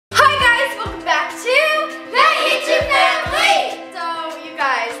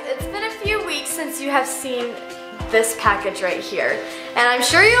have seen this package right here. And I'm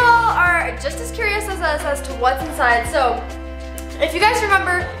sure you all are just as curious as us as to what's inside. So, if you guys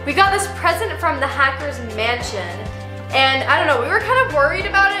remember, we got this present from the hacker's mansion. And I don't know, we were kind of worried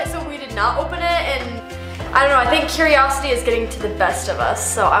about it, so we did not open it. And I don't know, I think curiosity is getting to the best of us.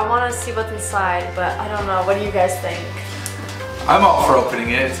 So I want to see what's inside, but I don't know. What do you guys think? I'm all for opening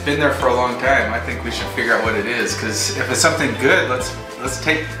it. It's been there for a long time. I think we should figure out what it is, because if it's something good, let's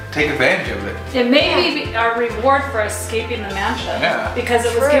take advantage of it. It may be a reward for escaping the mansion. Yeah. Because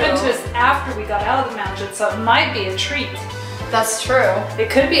it was given to us after we got out of the mansion, so it might be a treat. That's true. It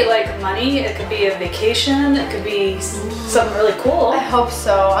could be like money, it could be a vacation, it could be something really cool. I hope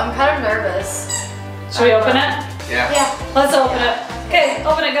so. I'm kind of nervous. Should we open it? Yeah. Yeah. Let's open it. Okay,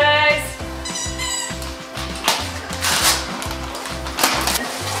 open it, guys.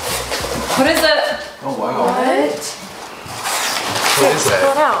 What is it? Oh wow. What? What is that?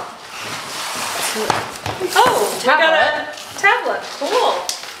 Pull it out. Oh, we got a tablet.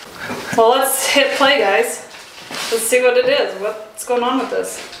 Cool. Well, let's hit play, guys. Let's see what it is. What's going on with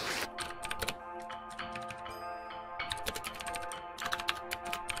this?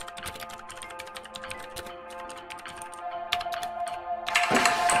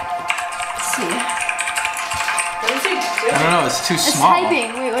 Let's see. What is he doing? I don't know, it's too It's small.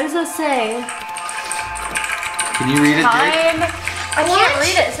 typing. Wait, what does that say? Can you read it, Jake? Time. I can't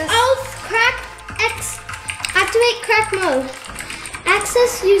read it. It says Activate crack mode.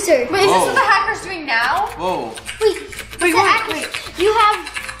 Access user. Wait, is this what the hacker's doing now? Whoa. Wait. You have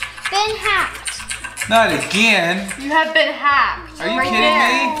been hacked. Not again. You have been hacked. Are you Right kidding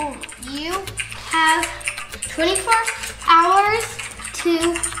there. me? You have 24 hours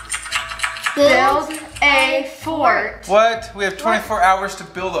to Build a fort. What? We have 24 hours to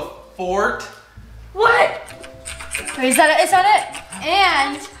build a fort? What? Wait, is that it? Is that it?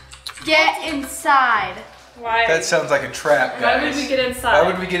 And get inside. Why? That sounds like a trap, guys. Why would we get inside? Why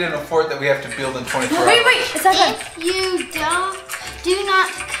would we get in a fort that we have to build in 24 hours? Wait, is that If you do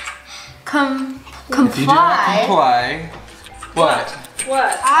not comply? If you do not comply, what?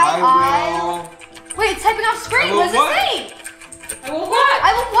 What? I will... Wait, it's typing off screen. I will What does what? it say? Well, what?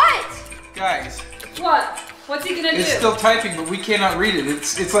 I will what? Guys, What? What's he gonna do? it's still typing, but we cannot read it.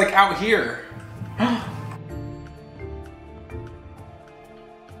 It's like out here.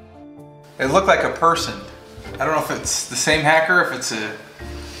 It looked like a person. I don't know if it's the same hacker, if it's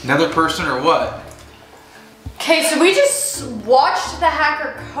another person or what. Okay, so we just watched the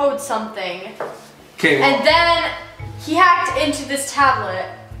hacker code something. Okay, well, And then he hacked into this tablet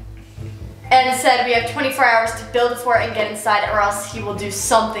and said we have 24 hours to build a fort and get inside or else he will do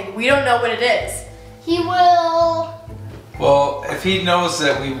something. We don't know what it is. He will. well, if he knows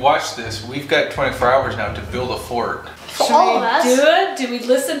that we watched this, we've got 24 hours now to build a fort. For Should all we of us. do it? Do we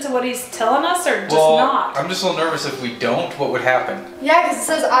listen to what he's telling us or just Well, not? I'm just a little nervous if we don't, what would happen? Yeah, because it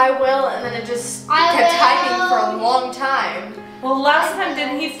says I will and then it just I kept will. typing for a long time. Well, last time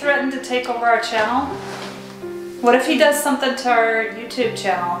didn't he threaten to take over our channel? What if he does something to our YouTube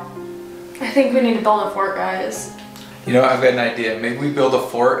channel? I think we need to build a fort, guys. You know, I've got an idea. Maybe we build a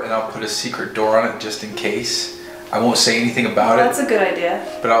fort and I'll put a secret door on it just in case. I won't say anything about That's it, a good idea.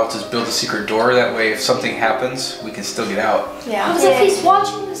 but I'll just build a secret door. That way, if something happens, we can still get out. Yeah. What if he's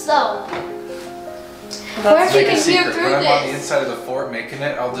watching this though? What if you Make a can hear secret. through When I'm on the this? inside of the fort making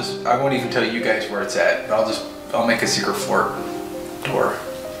it, I won't even tell you guys where it's at. But I'll make a secret fort door.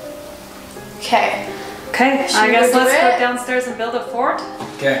 Okay. Okay, Should I we guess do let's it? go downstairs and build a fort.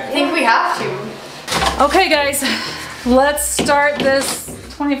 Okay. I think we have to. Okay, guys, let's start this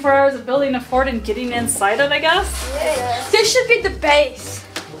 24 hours of building a fort and getting inside it, I guess. This should be the base.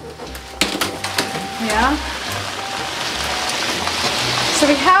 Yeah, So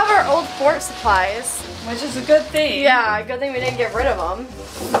we have our old fort supplies. which is a good thing. Yeah, good thing we didn't get rid of them.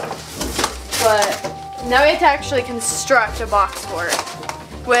 But now we have to actually construct a box fort,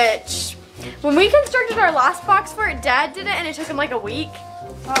 which when we constructed our last box fort, Dad did it and it took him like a week.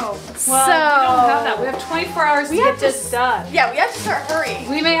 Oh, well, So- we don't have that. We have 24 hours to We get have to this done. Yeah, we have to start hurrying.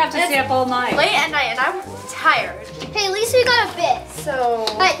 We may have to stay up all night. Late at night and I'm tired. Hey, at least we got a bed So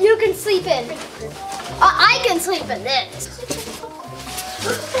that you can sleep in. I can sleep in this.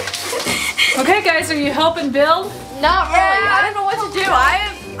 Okay, guys, are you helping build? not really. I don't know what to do.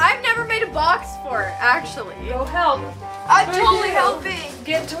 I've never made a box fort actually. Go help. I'm totally helping.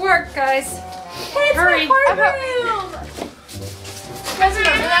 Get to work, guys. It's Hurry. my bedroom. You guys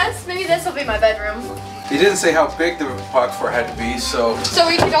remember this? Maybe this will be my bedroom. He didn't say how big the box fort had to be, so So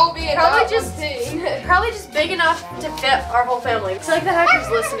we could all be in probably just big enough to fit our whole family. It's like the hacker's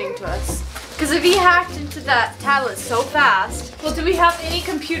listening to us. Because if he hacked into that tablet so fast. Well, do we have any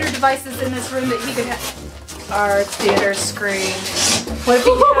computer devices in this room that he could have? Our theater screen. What if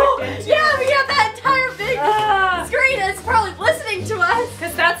he hacked into? Yeah, we have that entire big screen that's probably listening to us.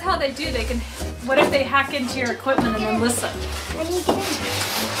 Because that's how they do. They can. What if they hack into your equipment and then listen?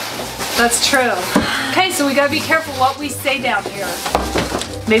 That's true. Okay, so we gotta be careful what we say down here.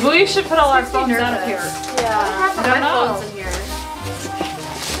 Maybe we should put all our phones out of here. Yeah, I don't know. phones in here.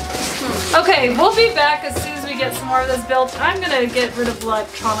 Okay, we'll be back as soon as we get some more of this built. I'm gonna get rid of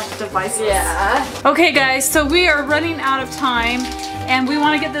electronic devices. Yeah. Okay guys, so we are running out of time and we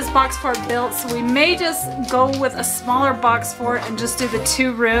want to get this box fort built, so we may just go with a smaller box fort and just do the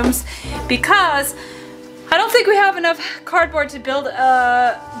 2 rooms because I don't think we have enough cardboard to build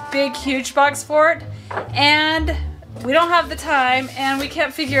a big huge box fort, and we don't have the time and we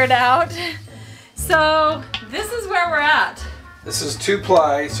can't figure it out. So this is where we're at. This is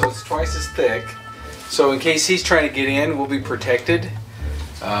 2-ply, so it's twice as thick. So in case he's trying to get in, we'll be protected.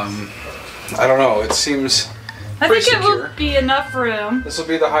 I don't know, it seems I pretty think it secure. will be enough room. This will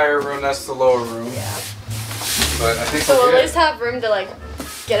be the higher room, that's the lower room. Yeah. But I think So we'll we'll get at least have room to like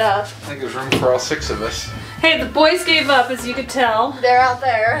get up. I think there's room for all 6 of us. Hey, the boys gave up, as you could tell. They're out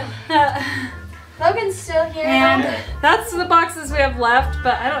there. Logan's still here. And that's the boxes we have left,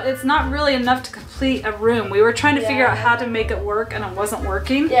 but it's not really enough to complete a room. We were trying to figure out how to make it work and it wasn't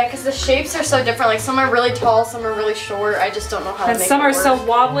working. Yeah, because the shapes are so different. Like some are really tall, some are really short. I just don't know how to make it some work. are so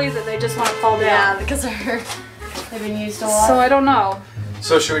wobbly that they just want to fall down. Yeah, because they've been used a lot. So I don't know.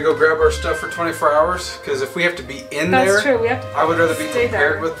 So should we go grab our stuff for 24 hours? Because if we have to be in there, That's true. We have to I would rather be stay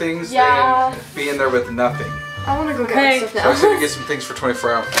prepared there. with things Yeah. than be in there with nothing. I want to go Okay. get So I my said stuff we get some things for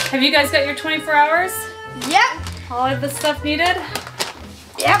 24 hours. Have you guys got your 24 hours? now. Yep. All of the stuff needed?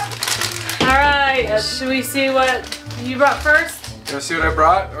 Yep. Alright, should we see what you brought first? You want to see what I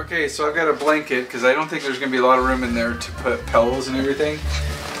brought? Okay, so I've got a blanket because I don't think there's going to be a lot of room in there to put pillows and everything.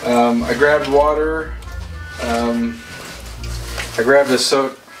 I grabbed water. I grabbed a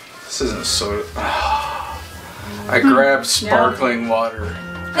soda. This isn't a soda. I grabbed sparkling water.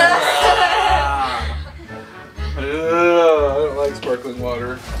 I don't like sparkling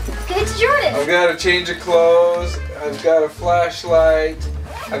water. Give it to Jordan. I've got a change of clothes. I've got a flashlight.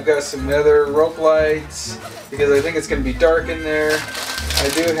 I've got some other rope lights because I think it's going to be dark in there. I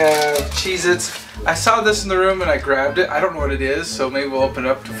do have Cheez-Its. I saw this in the room and I grabbed it. I don't know what it is, so maybe we'll open it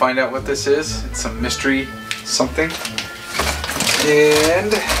up to find out what this is. It's some mystery something.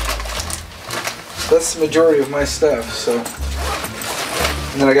 And that's the majority of my stuff. So,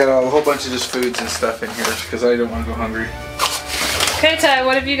 and then I got a whole bunch of just foods and stuff in here because I don't want to go hungry. Okay, Ty,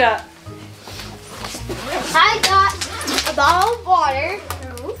 what have you got? I got a bottle of water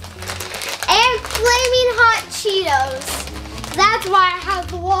and flaming hot Cheetos. That's why I have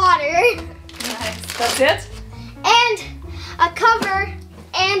the water. Nice. That's it? And a cover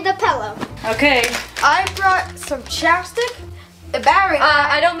and a pillow. Okay. I brought some chapstick, a battery.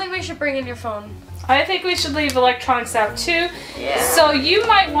 I don't think we should bring in your phone. I think we should leave electronics out too. Yeah. So you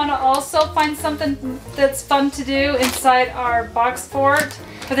might want to also find something that's fun to do inside our box fort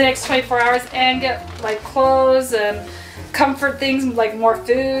for the next 24 hours and get like clothes and comfort things like more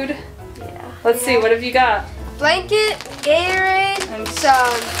food. Yeah. Let's see, what have you got? Blanket, Gatorade, And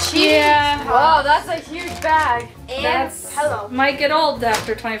some cheese. Yeah. Wow, that's a huge bag. And That's pillow. might get old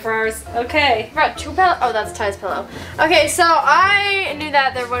after 24 hours. Okay. I brought 2 pillows. Oh, that's Ty's pillow. Okay, so I knew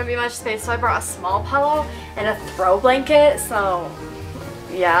that there wouldn't be much space, so I brought a small pillow and a throw blanket. So,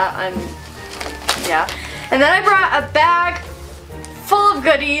 yeah, And then I brought a bag full of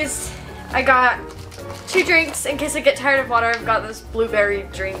goodies. I got 2 drinks in case I get tired of water. I've got this blueberry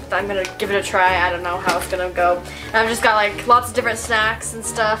drink that I'm gonna give it a try. I don't know how it's gonna go. And I've just got like lots of different snacks and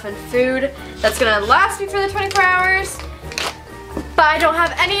stuff and food that's gonna last me for the 24 hours. But I don't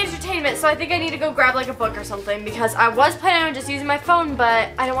have any entertainment, so I think I need to go grab like a book or something because I was planning on just using my phone, but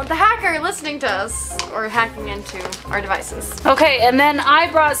I don't want the hacker listening to us or hacking into our devices. Okay, and then I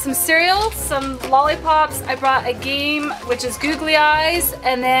brought some cereal, some lollipops. I brought a game, which is Googly Eyes,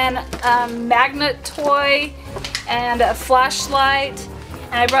 and then a magnet toy and a flashlight.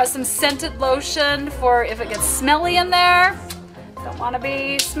 And I brought some scented lotion for if it gets smelly in there. Don't want to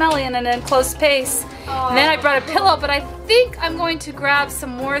be smelly in an enclosed space. And then I brought a pillow, but I think I'm going to grab some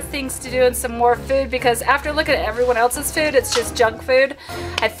more things to do and some more food because after looking at everyone else's food, it's just junk food.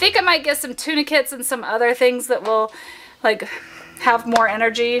 I think I might get some tuna kits and some other things that will like have more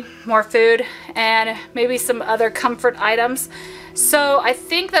energy, more food, and maybe some other comfort items. So I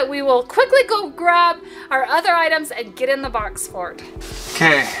think that we will quickly go grab our other items and get in the box fort.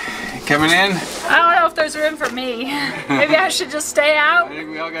 Okay, coming in. I don't know if there's room for me. Maybe I should just stay I out. think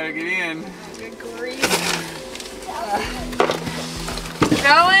we all gotta get in. in. Good grief.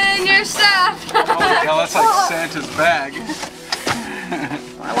 Throw in your stuff. Holy cow, that's like Santa's bag.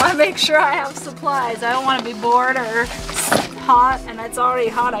 I want to make sure I have supplies. I don't want to be bored or hot, and it's already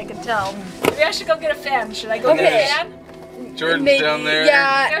hot, I can tell. Maybe I should go get a fan. Should I go get a fan? Jordan's Maybe, down there.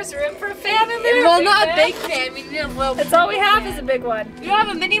 Yeah. There's room for a fan in there? Well, not a big fan. We need a little. That's all we have is a big one. You don't have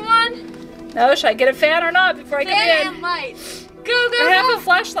a mini one? No, should I get a fan or not before I get Fan in? and light. Go, I go, have go. a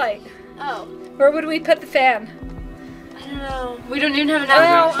flashlight. Oh. Where would we put the fan? I don't know. We don't even have Oh,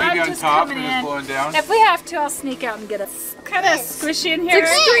 enough. Maybe I'm on just top coming and just in. blowing down. If we have to, I'll sneak out and get it. It's kind of squishy in here.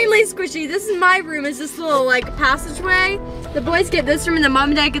 It's extremely squishy. This is my room. It's this little like passageway. The boys get this room and the mom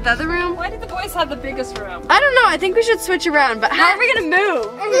and dad get the other room. Why did the boys have the biggest room? I don't know. I think we should switch around. But how are we gonna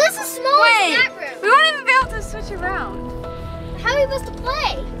move? This is smaller Wait. than that room. We won't even be able to switch around. How are we supposed to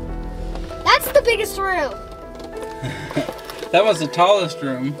play? That's the biggest room. That was the tallest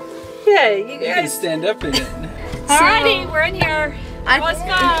room. Yeah, you You can guys. stand up in it. Alrighty, we're in here. I It was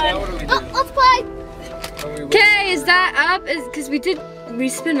Now fun. what do we do? Oh, let's play. Okay, is that up? Is because we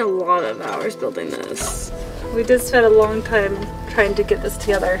spent a lot of hours building this. We did spend a long time trying to get this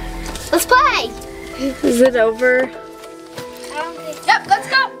together. Let's play. Is it over? Yep, let's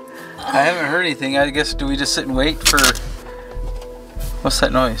go. I haven't heard anything. I guess do we just sit and wait for? What's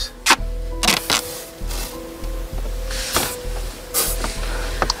that noise?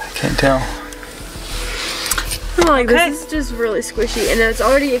 I can't tell. Oh, like Okay. this is just really squishy, and it's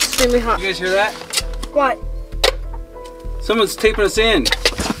already extremely hot. You guys hear that? What? Someone's taping us in.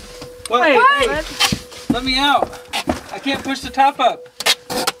 What? Wait, Hey, what? let me out. I can't push the top up.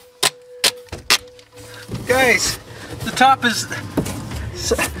 Guys, the top is...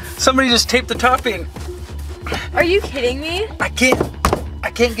 Somebody just taped the top in. Are you kidding me? I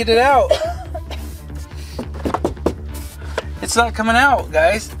can't get it out. It's not coming out,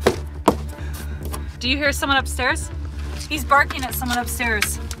 guys. Do you hear someone upstairs? He's barking at someone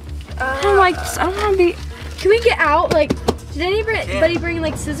upstairs. I'm like, I don't want to be. Can we get out? Like, did anybody bring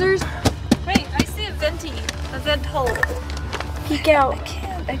like scissors? Wait, I see a vent hole. Peek out.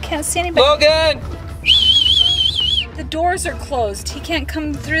 I can't see anybody. Logan! The doors are closed. He can't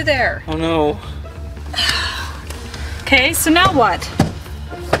come through there. Oh no. Okay, so now what?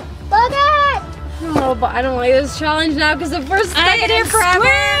 Logan. No, but I don't like this challenge now because the first I second get is forever.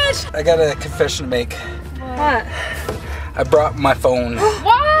 I got a confession to make. What? I brought my phone.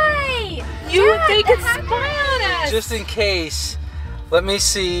 Why? They could spy on us. Just in case. Let me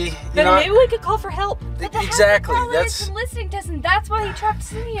see. You Then know, maybe we could call for help. exactly. That's listening to us, and that's why he trapped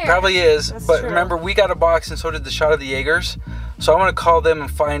us in here. Probably is. That's But true. remember, we got a box and so did the shot of the Yeagers. So I'm going to call them and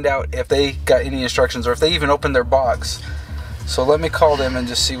find out if they got any instructions or if they even opened their box. So let me call them and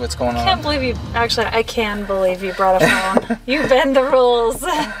just see what's going I can't on. believe you, actually, I can believe you brought a phone. You bend the rules.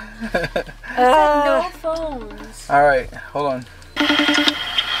 No phones. All right, hold on.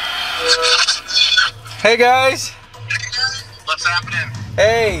 Hey guys. What's happening?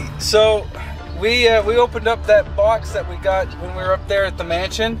 Hey, so we opened up that box that we got when we were up there at the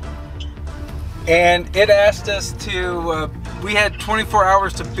mansion, and it asked us to. We had 24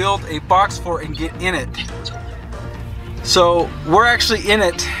 hours to build a box for it and get in it. So we're actually in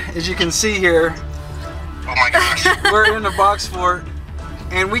it, as you can see here. Oh my gosh. We're in the box for it,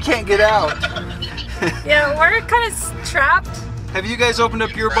 and we can't get out. Yeah, we're kind of trapped. Have you guys opened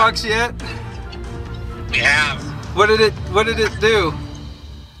up your box yet? We have. What did it do?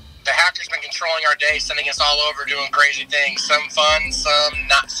 The hacker's been controlling our day, sending us all over doing crazy things. Some fun, some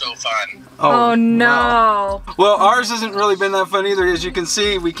not so fun. Oh, no. wow. Well, ours hasn't really been that fun either. As you can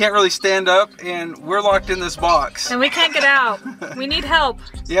see, we can't really stand up, and we're locked in this box. And we can't get out. We need help.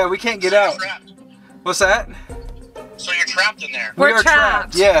 Yeah, we can't get You're out. trapped. What's that? So you're trapped in there. We're We are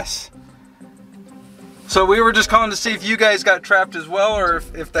trapped. Yes. So we were just calling to see if you guys got trapped as well, or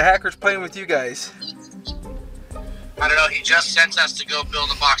if the hacker's playing with you guys. I don't know, he just sent us to go build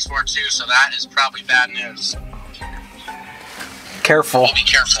a box for it too, so that is probably bad news. Careful. We'll be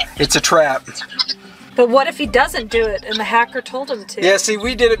careful. It's a trap. But what if he doesn't do it and the hacker told him to? Yeah, see,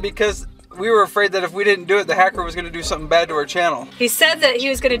 we did it because we were afraid that if we didn't do it, the hacker was going to do something bad to our channel. He said that he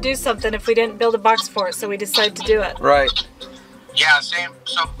was going to do something if we didn't build a box for it, so we decided to do it. Right. Yeah, same.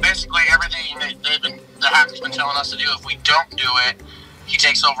 So basically everything the hacker's been telling us to do, if we don't do it, he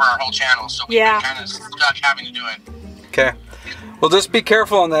takes over our whole channel. So we've been kind of stuck having to do it. Okay. Well, just be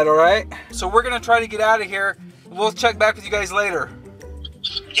careful on that, all right? So we're going to try to get out of here. We'll check back with you guys later.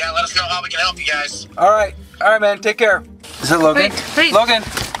 Yeah, let us know how we can help you guys. All right, man. Take care. Is that Logan? Wait. Logan.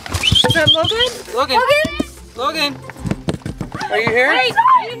 Is that Logan? Logan. Logan. Are you here? Hey,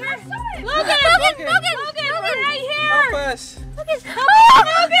 are you here? Logan, Logan. Logan, we're right here. Help us.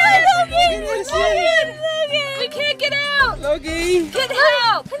 Logan,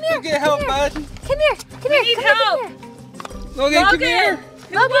 We need help. Logan, come here.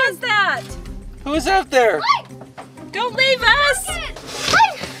 Who was that? Who's out there? Don't leave us.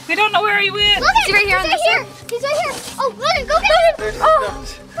 We don't know where he went. Logan, Is he right here on this side? He's right here. Oh, Logan, go get him. Oh,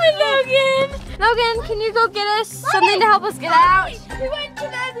 Logan. Logan, can you go get us something to help us get out? We went to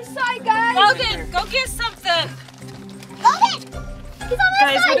the other side, guys. Logan, go get something. Logan, he's on this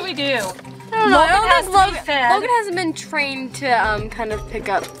Guys, side. what do we do? I don't know. Logan has to be fed. Logan hasn't been trained to kind of pick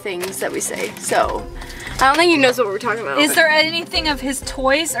up things that we say, so I don't think he knows what we're talking about. Is there anything of his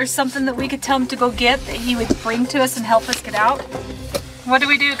toys or something that we could tell him to go get that he would bring to us and help us get out? What do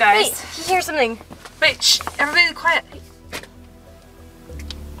we do, Wait, guys? he hears something. Wait, shh, everybody be quiet.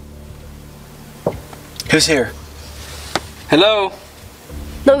 Who's here? Hello?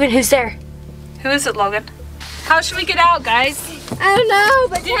 Logan, who's there? Who is it, Logan? How should we get out, guys? I don't know,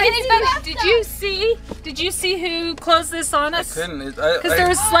 but Did you see who closed this on us? Couldn't. Because there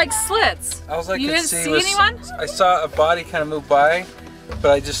was like slits. I was like, You could didn't see see was- anyone? I saw a body kind of move by,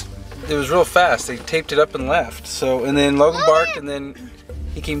 but it was real fast. They taped it up and left. So, and then Logan barked, and then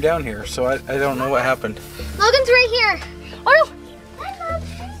he came down here. So I don't know what happened. Logan's right here. Oh,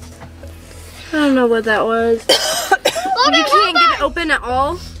 I don't know what that was. Logan, You can't get it open at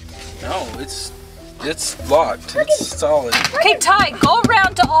all? No, it's locked. It's solid. Okay, Ty, go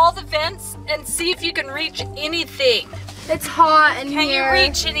around to all the vents and see if you can reach anything. It's hot in Can here. you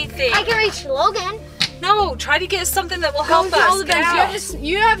reach anything? I can reach Logan. No, try to get something that will Go help to all us the get vents. out.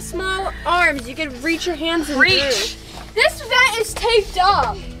 You have small arms. You can reach your hands and Reach. This vent is taped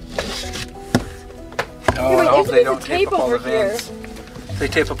up. Oh, wait, I hope there's a they piece don't of tape tape up all the over here. vents. If they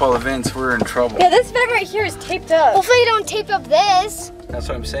tape up all the vents, we're in trouble. Yeah, this vent right here is taped up. Hopefully you don't tape up this. That's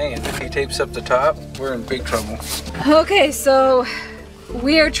what I'm saying. If he tapes up the top, we're in big trouble. Okay, so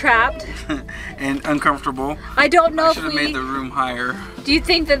we are trapped. And uncomfortable. I don't know I if should have made we... the room higher. Do you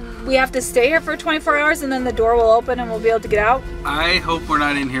think that we have to stay here for 24 hours and then the door will open and we'll be able to get out? I hope we're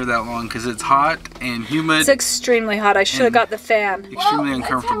not in here that long because it's hot and humid, It's extremely hot. I should have got the fan. extremely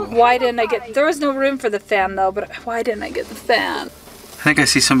uncomfortable. Why didn't I get... There was no room for the fan though, but why didn't I get the fan? I think I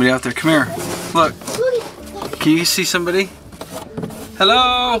see somebody out there. Come here. Look. Can you see somebody?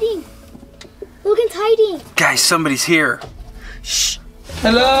 Hello? Logan's hiding. Guys, somebody's here. Shh.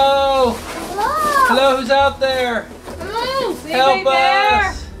 Hello? Hello. Hello, who's out there? Help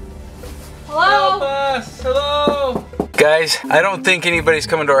us. Help us. Hello. Guys, I don't think anybody's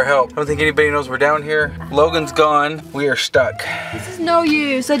coming to our help. I don't think anybody knows we're down here. Logan's gone. We are stuck. This is no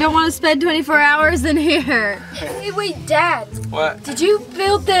use. I don't want to spend 24 hours in here. Hey, wait, Dad. What? Did you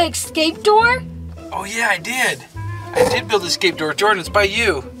build the escape door? Oh yeah, I did. I did build the escape door. Jordan, it's by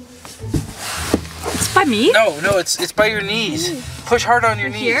you. It's by me? No, it's by your knees. Push hard on your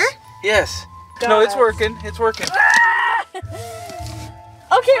knees. Here? Yes. No, it's working. It's working.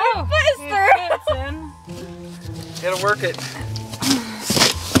 Okay, my foot is through. It'll work it.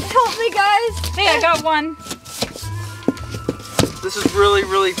 Help me, guys. Hey, I got one. This is really,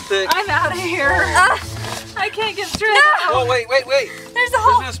 really thick. I'm out of here. I can't get through. Oh, wait. There's a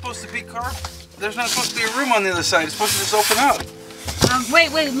hole. There's not supposed to be There's not supposed to be a room on the other side. It's supposed to just open up.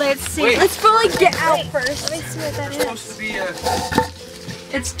 Wait, let's see. Wait. Let's fully get out first. Let me see what that It's is. supposed to be a...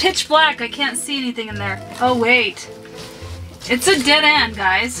 It's pitch black. I can't see anything in there. Oh, wait. It's a dead end,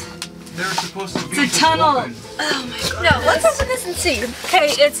 guys. They're supposed to be It's a tunnel. open. Oh my god. No, let's open this and see. Okay,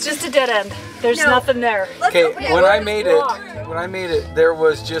 it's just a dead end. There's nothing there. Okay, when I made it, it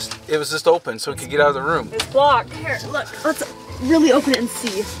was just open so we could get out of the room. It's blocked. Here, look. Let's really open it and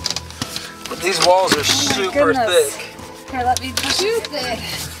see. But these walls are super goodness. thick. Here, let me push it.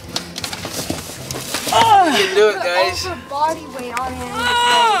 You can do it, guys. Body weight on him.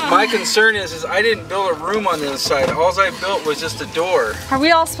 My concern is I didn't build a room on the other side. All I built was just a door. Are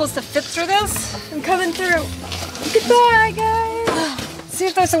we all supposed to fit through this? I'm coming through. Goodbye, guys. See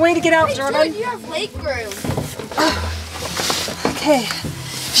if there's a way to get out, Jordan. You have leg room. Okay.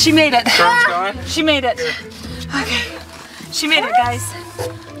 She made it. Jordan's gone? She made it. Okay. She made it, guys.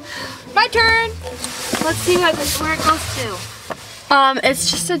 My turn. Let's see where it goes to.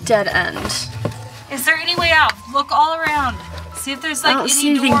 It's just a dead end. Is there any way out? Look all around. See if there's like I don't any see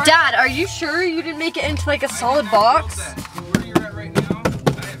anything. door. Dad, are you sure you didn't make it into like a solid box? Where you're at right now, I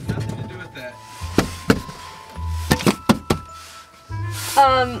have nothing to do with that.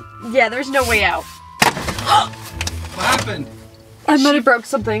 Yeah, there's no way out. What happened? I might have broke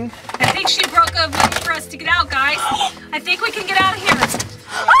something. I think she broke a way for us to get out, guys. I think we can get out of here.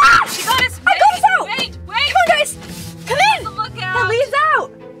 Ah! She got us. I got us out! Wait. Come on, guys! Come in! Look It out. leads out!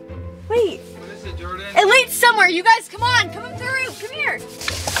 Wait. What is it, Jordan? It leads somewhere. You guys, come on. Come through. Come here.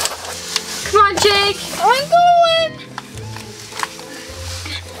 Come on, Jake. I'm going.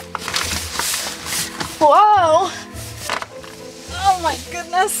 Whoa. Oh my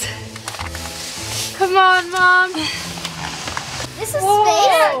goodness. Come on, Mom. This is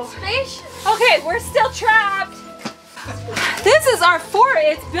Whoa. space. Okay, we're still trapped. This is our fort.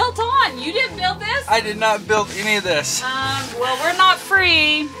 It's built on. You didn't build this? I did not build any of this. Well, we're not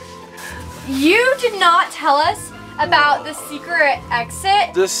free. You did not tell us about the secret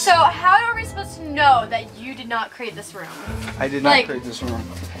exit. So how are we supposed to know that you did not create this room? I did not create this room.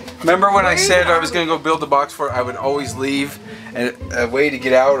 Remember when I said I was going to go build the box fort, I would always leave a way to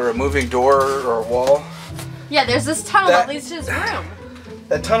get out or a moving door or a wall? Yeah, there's this tunnel that leads to his room.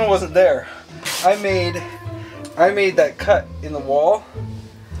 That tunnel wasn't there. I made that cut in the wall,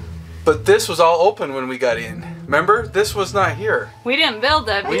 but this was all open when we got in. Remember? This was not here. We didn't build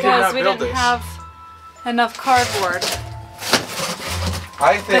it because we didn't have enough cardboard.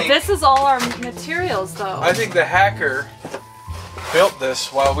 But this is all our materials though. I think the hacker built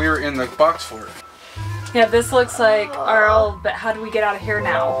this while we were in the box fort. Yeah, this looks like our old, but how do we get out of here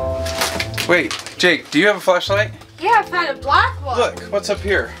now? Wait, Jake, do you have a flashlight? Yeah, I found a black one. Look, what's up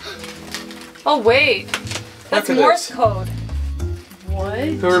here? Oh wait, that's Morse code. What?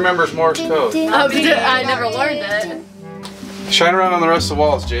 Who remembers Morse code? I never learned it. Shine around on the rest of the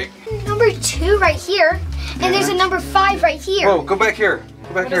walls, Jake. Number 2 right here, and there's a number 5 right here. Whoa, go back here.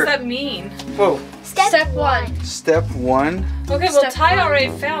 Go back here. What does that mean? Whoa. Step 1. Step 1. Okay, well Ty already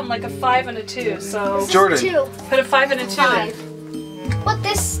found like a 5 and a 2, so Jordan, 2. Put a 5 and a 2 in. What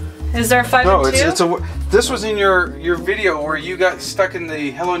this? Is there a 5 no, and 2? this was in your video where you got stuck in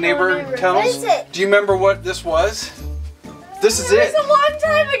the Hello Neighbor tunnels. What is it? Do you remember what this was? This is it. It was a long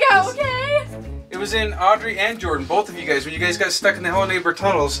time ago, okay? It was in Audrey and Jordan, both of you guys, when you guys got stuck in the Hello Neighbor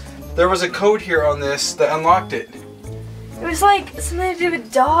tunnels. There was a code here on this that unlocked it. It was like something to do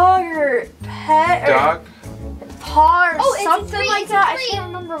with dog or pet Dog? or paw or it's something 3, like it's that. 3. I can't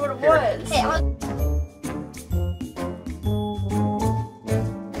remember what it Here. was. Hey,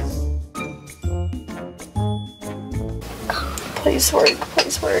 Please work,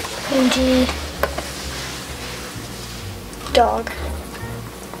 please work. Benji. Dog.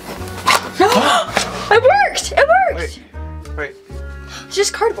 It worked! It worked! Wait. It's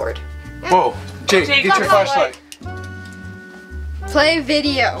just cardboard. Whoa. Jake, Jake, get your flashlight. Play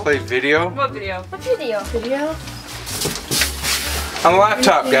video. Play video? What video? What video? Video? On the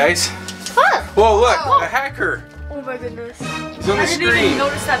laptop, guys. Huh. Whoa, look, the hacker. Oh my goodness. He's on the I didn't even screen.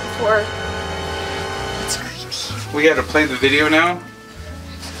 notice that before. It's creepy. We gotta play the video now?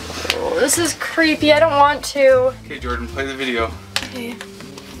 Oh, this is creepy. I don't want to. Okay, Jordan, play the video. Okay.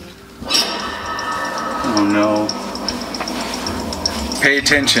 Oh no. Pay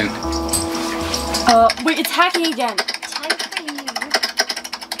attention. Wait, it's hacking again.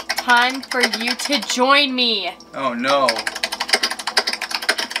 Time for you to join me. Oh no.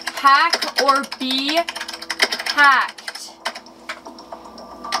 Hack or be hacked.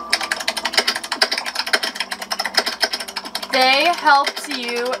 They helped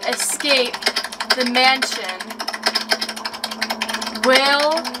you escape the mansion.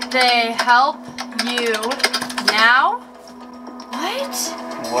 Will they help you now? What?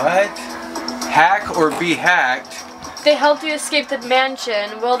 What? Hack or be hacked? They helped you escape the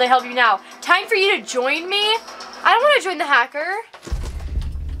mansion. Will they help you now? Time for you to join me? I don't want to join the hacker.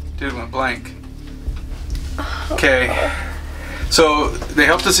 Dude went blank. Okay. So they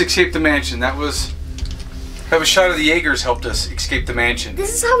helped us escape the mansion. That was shot of the Yeagers helped us escape the mansion.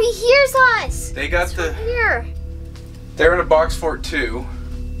 This is how he hears us. They got Here. they're in a box fort too.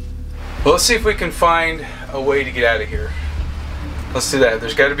 Well, let's see if we can find a way to get out of here. Let's do that.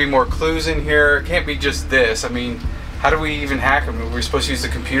 There's got to be more clues in here. It can't be just this. I mean, how do we even hack them? Are we supposed to use the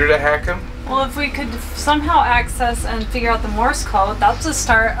computer to hack them? Well, if we could somehow access and figure out the Morse code, that's a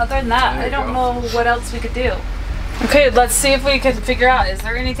start. Other than that, I don't know what else we could do. Okay, let's see if we can figure out. Is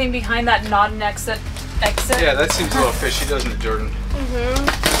there anything behind that not an exit? Yeah, that seems a little fishy, doesn't it, Jordan?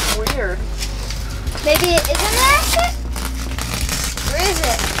 Mm-hmm. Weird. Maybe it isn't an exit? Or is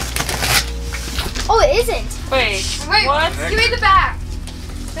it? Oh, it isn't. Wait, Wait, what? give me the back.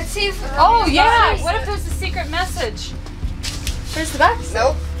 Let's see if... Oh, yeah. What if there's a secret message? Where's the back?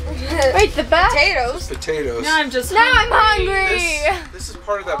 Nope. Wait, the back? Potatoes. Potatoes. Now I'm just Now I'm hungry. This is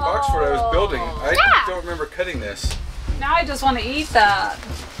part of that box fort I was building. I don't remember cutting this. Now I just want to eat that.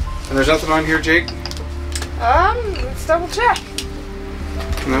 And there's nothing on here, Jake? Let's double check.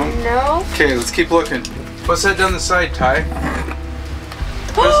 No? No. Okay, let's keep looking. What's that down the side, Ty?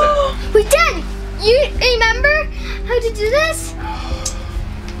 What is that? We done. You remember how to do this?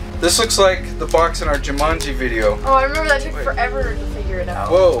 This looks like the box in our Jumanji video. Oh, I remember that took forever to figure it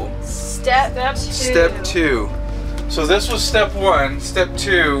out. Whoa. Step 2. Step 2. So this was step 1. Step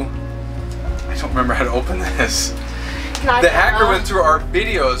 2. I don't remember how to open this. Not The hacker gonna. went through our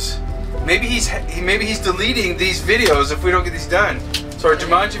videos. Maybe he's deleting these videos if we don't get these done. So our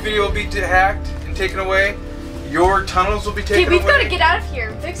Jumanji video will be hacked and taken away. Your tunnels will be taken away. We've got to get out of here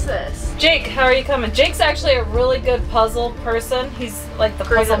and fix this. Jake, how are you coming? Jake's actually a really good puzzle person. He's like the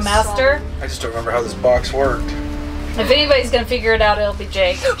puzzle master. I just don't remember how this box worked. If anybody's gonna figure it out, it'll be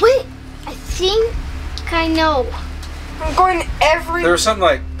Jake. Wait, I think I know. I'm going every. There was something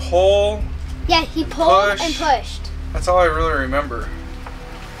like pull. Yeah, he pulled Push. and pushed. That's all I really remember.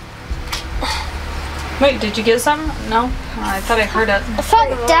 Wait, did you get some? No? Oh, I thought I heard it. I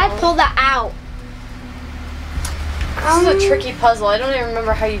thought Dad pulled that out. This is a tricky puzzle. I don't even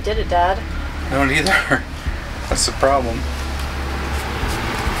remember how you did it, Dad. I don't either. That's the problem.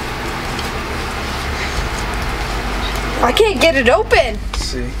 I can't get it open. Let's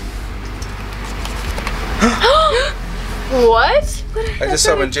see. What? I just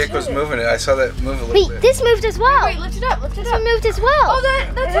saw when Jake was moving it. I saw that move a little Wait, bit. this moved as well. Wait, lift it up, lift it This up. one moved as well. Oh,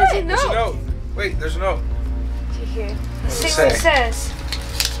 that's it. There's a note. Wait, there's a note. Here. What's See it what it say? says.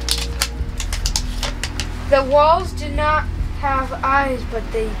 The walls do not have eyes, but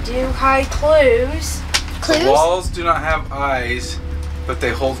they do hide clues. Clues? The walls do not have eyes, but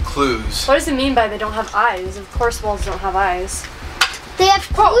they hold clues. What does it mean by they don't have eyes? Of course walls don't have eyes. They have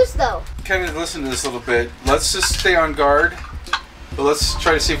clues though. Kind of listen to this a little bit. Let's just stay on guard, but let's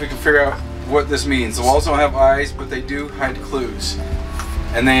try to see if we can figure out what this means. The walls don't have eyes, but they do hide clues.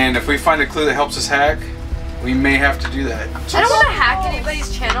 And then if we find a clue that helps us hack, we may have to do that. I don't want to hack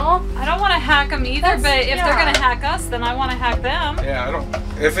anybody's channel. I don't want to hack them either, but if they're gonna hack us, then I want to hack them. Yeah, I don't.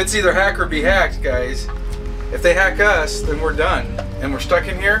 If it's either hack or be hacked, guys. If they hack us, then we're done, and we're stuck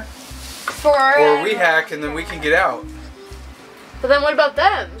in here. Or we hack and then we can get out. But then what about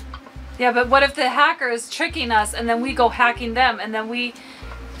them? Yeah, but what if the hacker is tricking us and then we go hacking them and then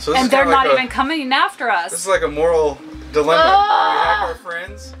So this is they're kinda not like even coming after us? This is like a moral dilemma. Do we hack our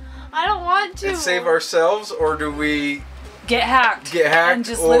friends I don't want to. and save ourselves, or do we Get hacked. get hacked, and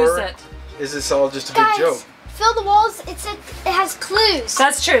just or lose it. is this all just a big Guys, joke? fill the walls. It has clues.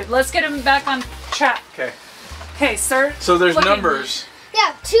 That's true. Let's get him back on track. Okay. Okay, sir. So there's Looking. numbers.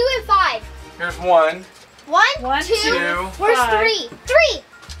 Yeah, 2 and 5. Here's 1, 1, 2. two, Where's five. 3? 3.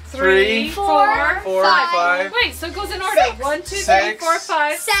 3, 4, 4, 5, Wait, so it goes in order. 6, 1, 2, 3, 6, 4,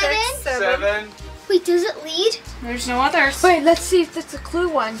 5, 7. 6, 7. Wait, does it lead? There's no others. Wait, let's see if that's a clue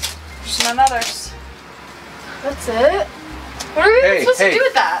one. There's none others. That's it? What are we even supposed to do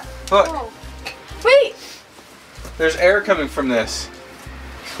with that? Look, Wait. there's air coming from this.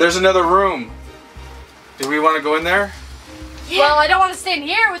 There's another room. Do we want to go in there? Well, I don't want to stay in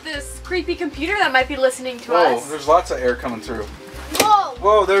here with this creepy computer that might be listening to Whoa, us. there's lots of air coming through. Whoa.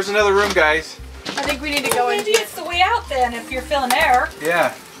 Whoa, there's another room, guys. I think we need to go in Maybe here. it's the way out then if you're feeling air.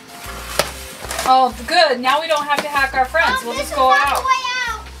 Yeah. Oh, good. Now we don't have to hack our friends. We'll This just is go not out. the way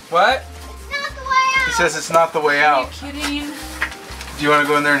out. What? It's not the way out. He says it's not the way Are you out. kidding? Do you want to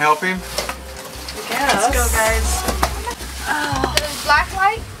go in there and help him? Let's go, guys. There's black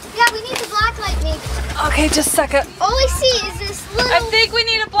light. Yeah, we need the black light, maybe. Okay, just a second. All I see is this little. I think we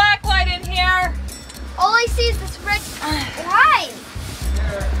need a black light in here. All I see is this red line.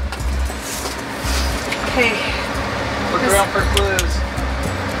 Okay, Look around for clues.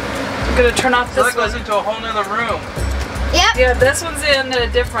 I'm gonna turn off So this that goes one. into a whole nother room. Yep. Yeah, this one's in a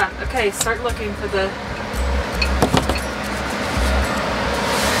different. Okay, start looking for the.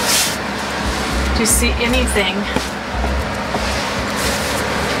 Do you see anything?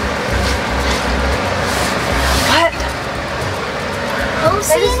 What? Don't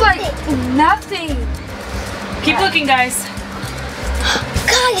see It's like anything. nothing. Keep looking, guys.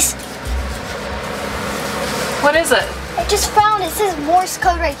 Guys, What is it? I just found it says Morse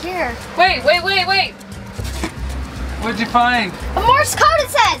code right here. Wait, wait, wait, wait. What'd you find? A Morse code it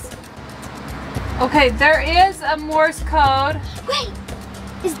says. Okay, there is a Morse code. Wait,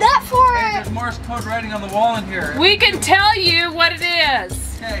 is that for? There's Morse code writing on the wall in here. We can tell you what it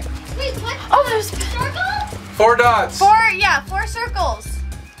is. Okay. Wait, what? Oh, there's Circle? 4 dots. 4 circles.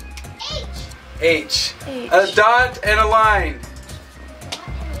 H. H. A dot and a line.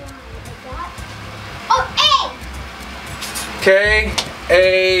 Oh, A. Okay.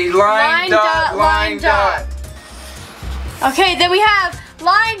 A line, dot, line, dot. Okay, then we have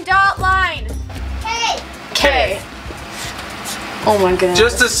line, dot, line. K. K. Oh my goodness.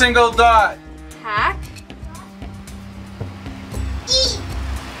 Just a single dot. hack. E.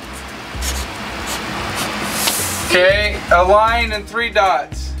 Okay. A line and 3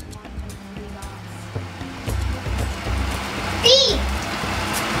 dots. B.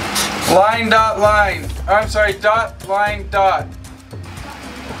 Line, dot, line. I'm sorry, dot, line, dot.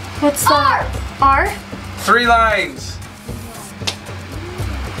 What's R. R? 3 lines.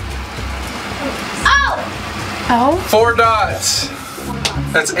 Oh. 4 dots.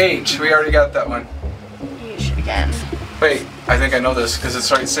 That's H. We already got that one. H again. Wait, I think I know this because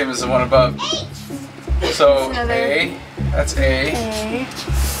it's right same as the one above. So Another. A. That's A. A.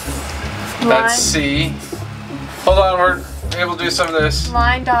 That's Line. C. Hold on, we're able to do some of this.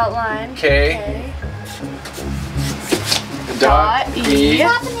 Line, dot, line. K. K. Dot. E.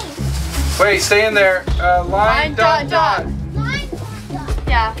 Wait, stay in there. Line, dot, dot.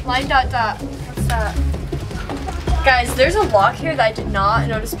 Yeah, line, dot, dot. What's that? Guys, there's a lock here that I did not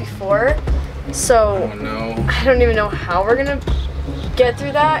notice before. So, Oh no. I don't even know how we're gonna get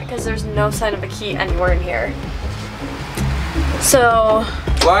through that because there's no sign of a key anywhere in here. So,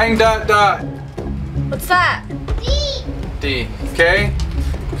 Line, dot, dot. what's that? D. Okay?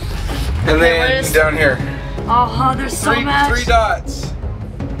 And Okay, what then is- down here. Oh, there's so much. 3 dots.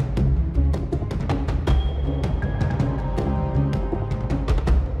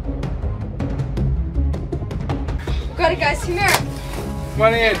 Got it, guys. Come here. Come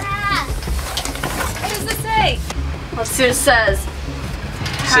on in. What does it say? Let's see what it says.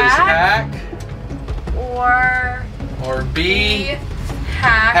 It says hack Or or B.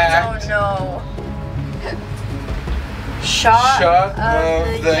 hacked. Hacked. Oh no. Shot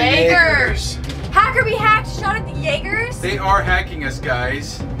of the Yeagers. Hacker be hacked. Shot at the Yeagers. They are hacking us,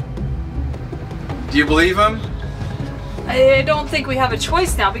 guys. Do you believe them? I don't think we have a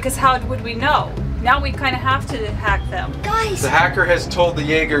choice now because how would we know? Now we kind of have to hack them. Guys, The hacker has told the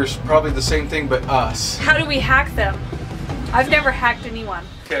Yeagers probably the same thing, but us. How do we hack them? I've never hacked anyone.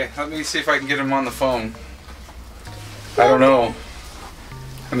 Okay, let me see if I can get him on the phone. I don't know.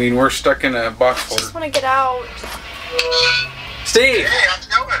 I mean, we're stuck in a box Just fort. want to get out. Steve! Hey, how's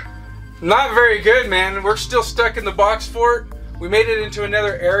it going? Not very good, man. We're still stuck in the box fort. We made it into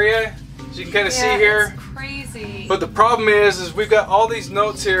another area, as you can kind of see here. It's crazy. But the problem is we've got all these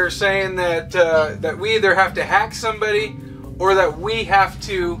notes here saying that that we either have to hack somebody or that we have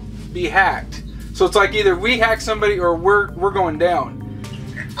to be hacked. So it's like either we hack somebody or we're going down.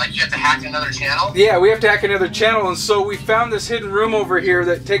 Like you have to hack another channel? Yeah, we have to hack another channel, and so we found this hidden room over here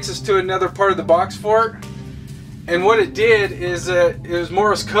that takes us to another part of the box fort. And what it did is it was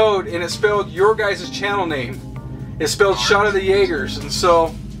Morse code, and it spelled your guys' channel name. It spelled Shot of the Yeagers, and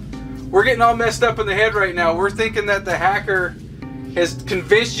so we're getting all messed up in the head right now. We're thinking that the hacker has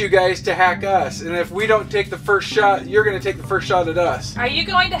convinced you guys to hack us, and if we don't take the first shot, you're going to take the first shot at us. Are you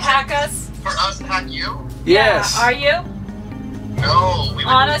going to hack us? For us to hack you? Yes. Yeah, are you? No, we would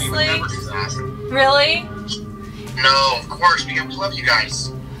Honestly? never do that. Really? No, of course, we love you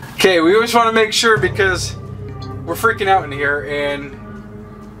guys. Okay, we just want to make sure because we're freaking out in here, and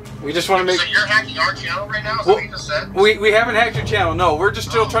we just want to make. So you're hacking our channel right now? Is that Well, what you just said? we haven't hacked your channel. No, we're just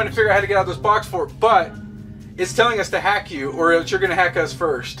still trying to figure out how to get out of this box fort. But it's telling us to hack you, or else you're going to hack us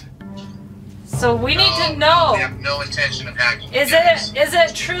first. So we need to We know. have no intention of hacking you Is guys.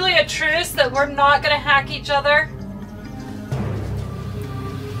 it truly a truce that we're not going to hack each other?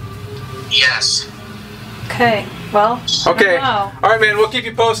 Yes. Okay. Well. Okay. I All right, man. We'll keep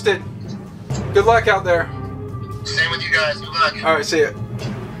you posted. Good luck out there. Same with you guys. Good luck. All right, see ya. don't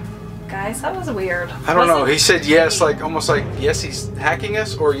know. Guys, that was weird. I don't know. Wasn't- He said yes, like almost like yes, he's hacking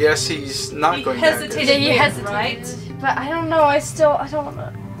us, or yes, he's not He going to hack hesitated. us. He Weird, hesitated, right? but I don't know. I don't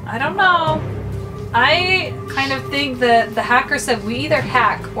know. I don't know. I kind of think that the hacker said we either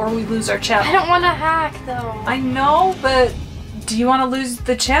hack or we lose our channel. I don't want to hack though. I know, but do you want to lose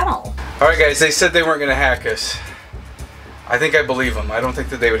the channel? All right, guys. They said they weren't going to hack us. I think I believe them. I don't think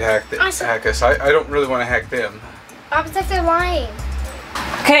that they would hack us. I don't really want to hack them. I was like they're lying.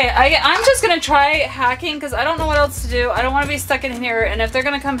 Okay, I'm just gonna try hacking because I don't know what else to do. I don't want to be stuck in here, and if they're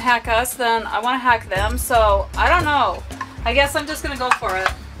gonna come hack us, then I want to hack them. So I don't know. I guess I'm just gonna go for it.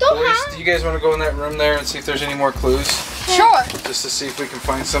 Don't Boys, hack. do you guys want to go in that room there and see if there's any more clues? Sure. Just to see if we can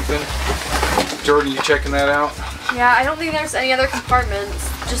find something. Jordan, you checking that out? Yeah, I don't think there's any other compartments.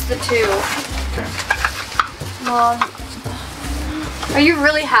 Just the two. Okay. Mom, are you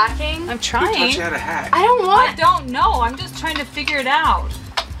really hacking? I'm Who taught trying. you how to hack? I don't I want. don't know. I'm just trying to figure it out.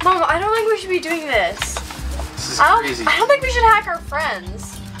 Mom, I don't think we should be doing this. This is I crazy. don't think we should hack our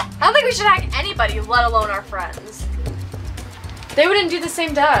friends. I don't think we should hack anybody, let alone our friends. They wouldn't do the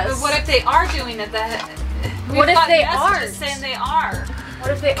same to us. But what if they are doing it? What if they aren't? Saying they are.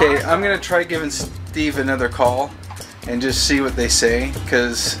 What if they Okay, are? I'm gonna try giving Steve another call and just see what they say,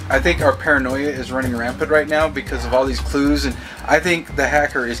 because I think our paranoia is running rampant right now because of all these clues, and I think the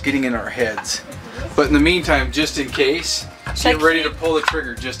hacker is getting in our heads. But in the meantime, just in case, get ready to pull the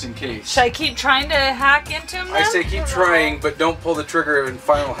trigger just in case. Should I keep trying to hack into him then? I say keep trying, but don't pull the trigger in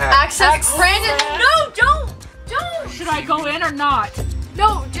final hack. Access Brandon. No, don't. Should I go in or not?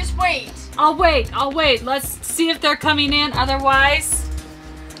 No, just wait. I'll wait. Let's see if they're coming in. Otherwise,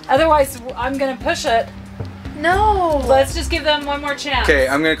 I'm gonna push it. No. Let's just give them one more chance. Okay,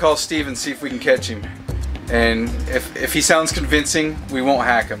 I'm gonna call Steve and see if we can catch him. And if he sounds convincing, we won't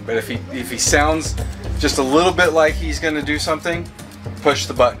hack him. But if he sounds just a little bit like he's gonna do something, push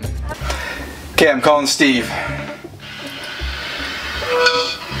the button. Okay, I'm calling Steve.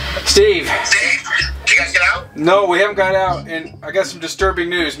 Steve. Did you guys get out? No, we haven't got out, and I got some disturbing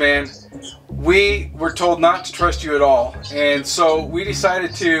news, man. We were told not to trust you at all, and so we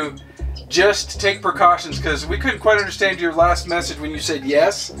decided to just take precautions because we couldn't quite understand your last message when you said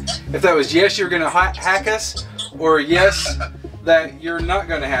yes. If that was yes, you're going to hack us, or yes, that you're not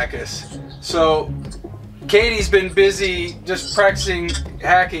going to hack us. So Katie's been busy just practicing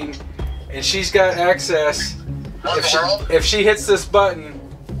hacking, and she's got access. If she hits this button,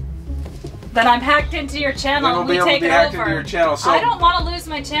 then I'm hacked into your channel and we take it over. Into your channel, so I don't want to lose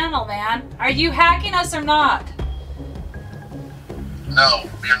my channel, man. Are you hacking us or not? No,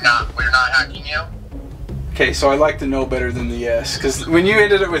 we're not. We're not hacking you. Okay, so I like the no better than the yes, because when you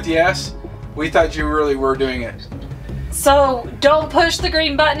ended it with yes, we thought you really were doing it. So don't push the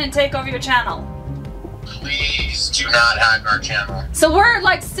green button and take over your channel. Please do not hack our channel. So we're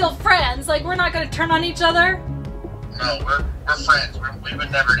like still friends. Like we're not going to turn on each other. No, we're friends. We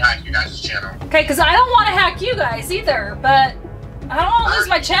would never hack you guys' channel. Okay, because I don't want to hack you guys either, but I don't want to lose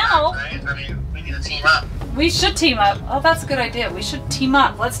my channel. Right? I mean, we need to team up. We should team up. Oh, that's a good idea. We should team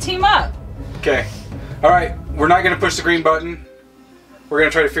up. Let's team up. Okay. All right. We're not going to push the green button. We're going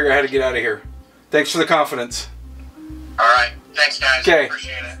to try to figure out how to get out of here. Thanks for the confidence. All right. Thanks, guys. Okay.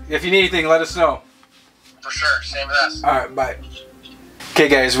 Appreciate it. If you need anything, let us know. For sure. Same with us. All right. Bye. Okay,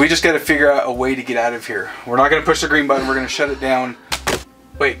 guys. We just got to figure out a way to get out of here. We're not going to push the green button. We're going to shut it down.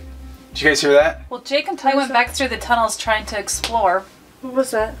 Wait. Did you guys hear that? Well, Jake and Ty went back through the tunnels trying to explore. What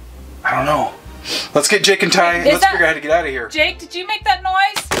was that? I don't know. Let's get Jake and Ty. Let's figure out how to get out of here. Jake, did you make that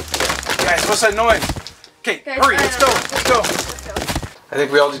noise? Guys, what's that noise? Okay, hurry. Let's go. Let's go. I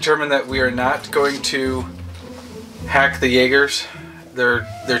think we all determined that we are not going to hack the Yeagers,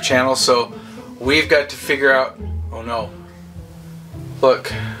 their channel. So we've got to figure out. Oh no!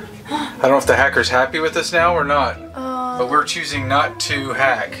 Look, I don't know if the hacker's happy with us now or not. But we're choosing not to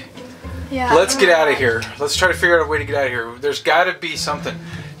hack. Yeah. Let's get out of here. Let's try to figure out a way to get out of here. There's got to be something.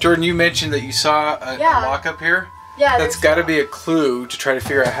 Jordan, you mentioned that you saw a lock up here. Yeah. That's got to be a clue to try to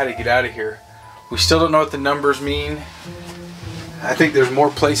figure out how to get out of here. We still don't know what the numbers mean. I think there's more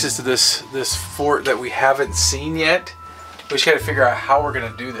places to this fort that we haven't seen yet. We just got to figure out how we're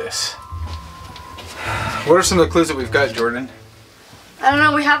gonna do this. What are some of the clues that we've got, Jordan? I don't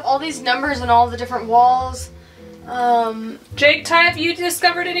know. We have all these numbers on all the different walls. Jake, Ty, have you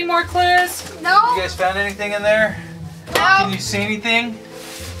discovered any more clues? No. You guys found anything in there? No. Can you see anything?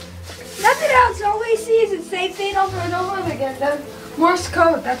 Nothing else. All we see is the same thing over and over again. The Morse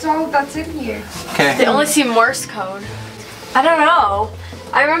code. That's all that's in here. Okay. They only see Morse code. I don't know.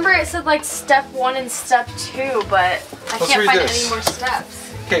 I remember it said like step 1 and step 2, but I can't find any more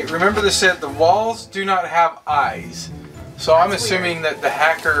steps. Okay, remember this said the walls do not have eyes. So I'm assuming that the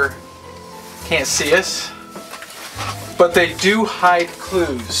hacker can't see us. But they do hide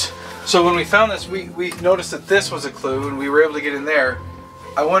clues. So when we found this, we noticed that this was a clue and we were able to get in there.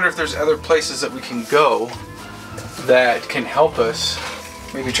 I wonder if there's other places that we can go that can help us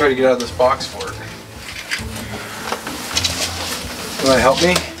maybe try to get out of this box fort. You want to help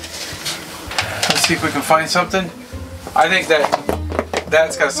me? Let's see if we can find something. I think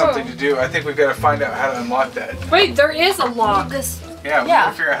that's got something to do. I think we've got to find out how to unlock that. Wait, there is a lock. Yeah, we got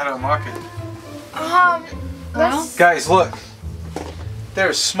to figure out how to unlock it. Well, Guys, look.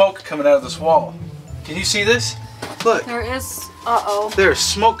 There's smoke coming out of this wall. Can you see this? Look. there is. Uh-oh. There's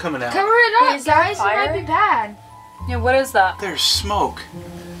smoke coming out. Cover it up, Is that guys. It fire? might be bad. Yeah, what is that? There's smoke.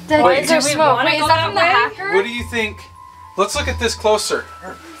 Wait, is there do we smoke? wanna Wait, go is that that from the way? hacker? What do you think? Let's look at this closer.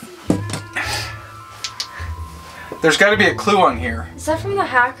 There's got to be a clue on here. Is that from the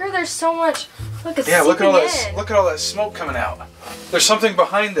hacker? There's so much. Look, it's Yeah, look at all that. seeping in. Look at all that smoke coming out. There's something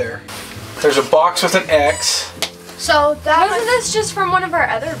behind there. There's a box with an X. So Wasn't this just from one of our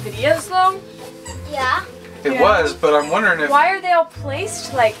other videos though? Yeah. It was, but I'm wondering if. Why are they all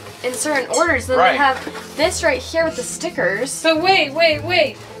placed like in certain orders? Then Right. they have this right here with the stickers. But wait.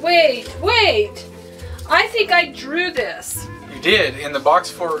 I think I drew this. You did in the box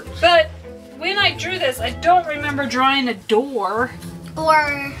fort. But when I drew this, I don't remember drawing a door.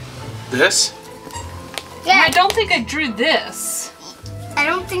 Or This? Yeah. I don't think I drew this. I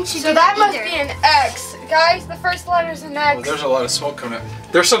don't think she So did that must either. be an X. Guys, the first letter is an X. Oh, there's a lot of smoke coming up.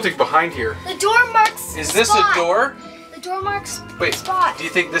 There's something behind here. The door marks Is this spot. a door? The door marks Wait, spot. do you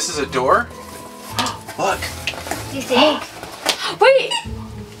think this is a door? Look, Do you think? Wait.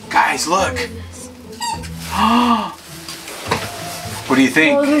 guys, look. What do you Oh,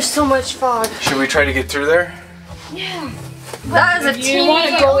 think? there's so much fog. Should we try to get through there? That is a You teeny. want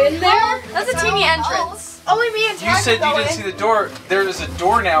to go in there? That's a teeny entrance. Only me and You Ty said can you go didn't in. see the door. There is a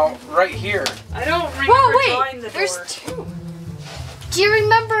door now right here. I don't remember Whoa, drawing wait. the There's door. two. Do you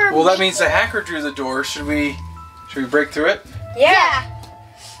remember? Well, that means the hacker drew the door. Should we break through it? Yeah.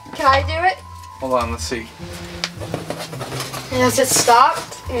 Can I do it? Hold on, let's see. Has it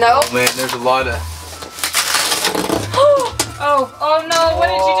stopped? No. Oh man, there's a lot of. Oh no, what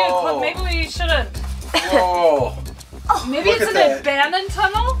did you Whoa. do? Maybe we shouldn't. Whoa. Maybe Look it's at an that. abandoned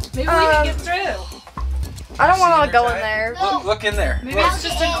tunnel? Maybe we can get through. I don't want See to go there, in Ty? there. Look in there. Maybe Look. it's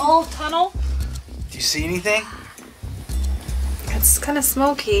just an old tunnel. Do you see anything? It's kind of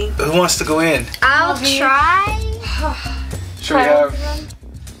smoky. Who wants to go in? I'll try. Should we have?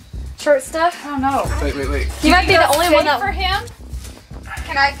 Short stuff. I don't know. Wait. You might be the only one Safe that. for him?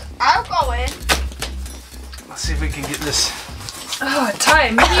 Can I? I'll go in. Let's see if we can get this. Oh,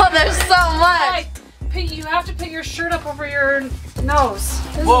 Ty, maybe Oh, there's so much. you have to put your shirt up over your nose.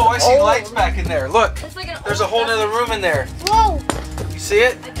 Whoa, I see old. lights back in there. Look, It's like an there's a whole nother room in there. Whoa. You see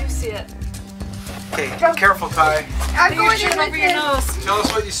it? I do see it. Okay, careful, Ty. I'm Put your going shirt in over with your him. nose. Tell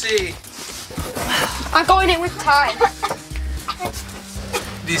us what you see. I'm going in with Ty.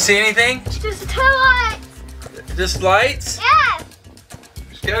 Do you see anything? Just two lights. Just lights? Yeah.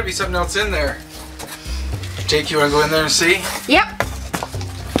 There's gotta be something else in there. Jake, you wanna go in there and see? Yep.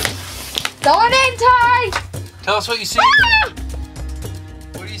 Going in, Ty. Tell us what you see.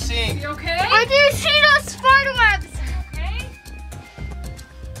 What are you seeing? You okay? I do see those spider webs. Okay.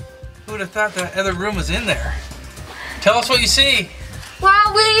 Who would have thought that other room was in there? Tell us what you see.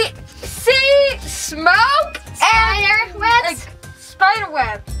 Well, we see smoke and webs. spider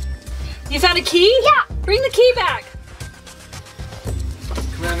web. You found a key? Yeah. Bring the key back.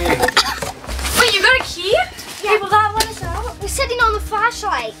 Come on in. Wait, you got a key? Yeah. Will that let us out? We're sitting on the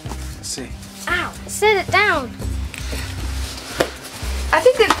flashlight. Let's see. Ow. Set it down. I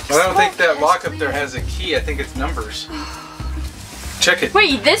think that. I don't think that lock up there has a key. I think it's numbers. Check it.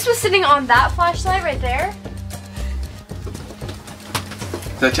 Wait, this was sitting on that flashlight right there?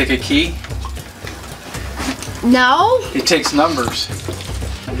 Does that take a key? No. It takes numbers.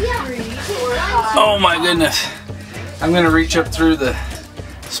 Oh my goodness. I'm gonna reach up through the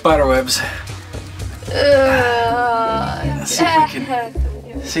spider webs. Let's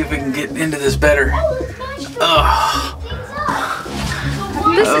see if we can get into this better. Oh,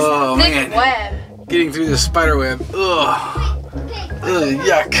 This Oh, is thick man. web. getting through the spider web. Ugh. Ugh,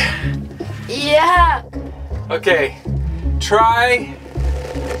 yuck. Yeah. Okay, try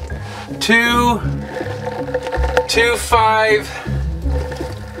 2, 2, 5,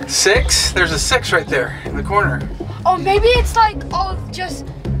 6. There's a 6 right there in the corner. Oh, maybe it's like all just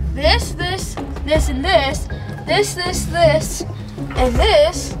this, this, this, and this, this, and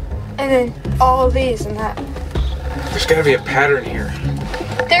this, and then all of these and that. There's gotta be a pattern here.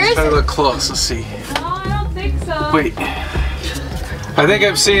 There Let's is. try to look close. Let's see. No, I don't think so. Wait. I think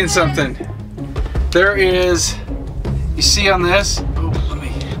I'm seeing something. There is. You see on this? Oh, let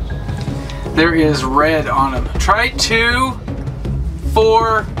me. There is red on them. Try 2,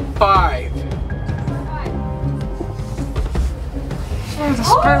 4, 5. Oh, the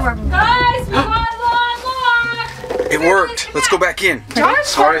spider web. Guys, we got unlocked. It worked. Let's go back in. Alright,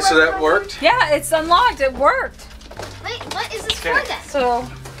 so that worked. Yeah, it's unlocked. It worked. Wait, what is this Okay. for then? So,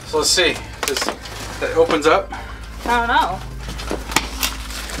 So let's see. That opens up. I don't know.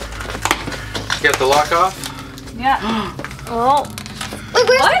 You got the lock off. Yeah. Oh. Wait,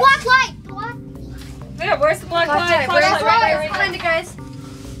 where's What? the black light? The black? Yeah, where's the black light? Where's Flashlight the right there, light? right Find it, guys.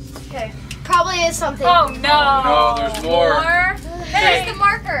 Okay. Probably is something. there. Oh no. No, there's more. Here's the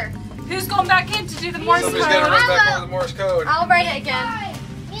marker. Who's going back in to do the Morse Somebody's code? got to write back over the Morse code. I'll write it again.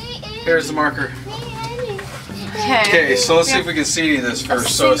 Here's the marker. Okay. Okay, so let's see if we can see any of this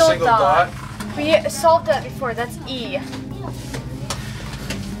first. So a single single dot. dot. We solved that before. That's E.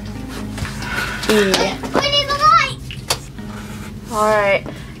 We need the light. Alright.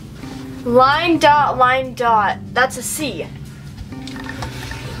 Line, dot. That's a C.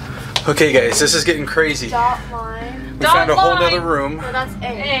 Okay, guys, this is getting crazy. Dot, line. We found a whole line. nother room. No, that's A.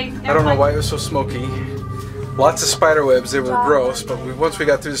 Hey, I don't know why it was so smoky. Lots of spider webs. They were gross, but once we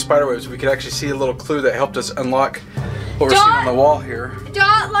got through the spider webs, we could actually see a little clue that helped us unlock what we're seeing on the wall here.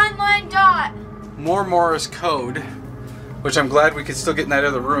 Dot, line, dot. more Morse code, which I'm glad we could still get in that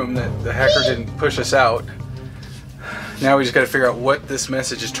other room that the hacker didn't push us out. Now we just got to figure out what this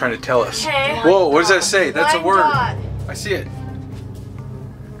message is trying to tell us. Okay. Whoa, what does that say? That's a Line word. dot. I see it.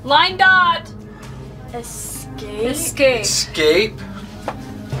 Line dot. Escape. Escape. Escape.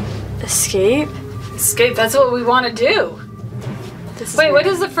 Escape. Escape. That's what we want to do. This is Wait, what weird.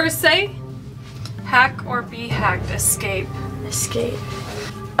 does the first say? Hack or be hacked. Escape. Escape.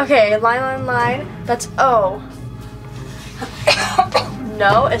 Okay, line. That's O.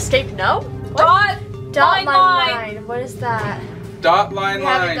 No. Escape. No. What? Dot. Line. What is that? Dot line We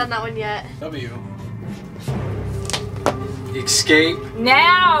haven't done line. that one yet. W. Escape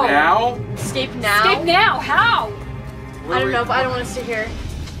Now. now. Escape now. Escape now. How? Where I do don't we- know, but I don't want to stay here.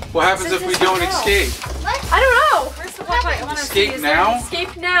 What happens if we don't escape? I don't know. Where's the flashlight? I want to see. Escape Is there- now?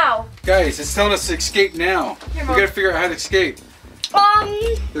 Escape now. Guys, it's telling us to escape now. Here, We Mom. gotta figure out how to escape.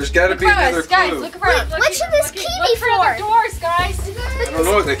 There's gotta be Look for another us, guys. clue. Look for us. What should this key be Look for other for? doors, guys. I don't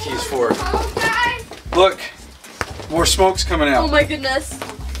know what that key's for. Oh, guys. Look, more smoke's coming Oh out. my goodness.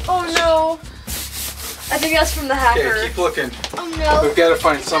 Oh no. I think that's from the hacker. Okay, keep looking. Oh no. We've gotta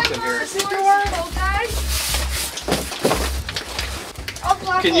find something here. Oh, guys. I'll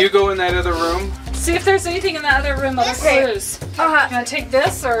block Can it. you go in that other room? See if there's anything in the other room. Other Okay. clues. Uh-huh. You want to take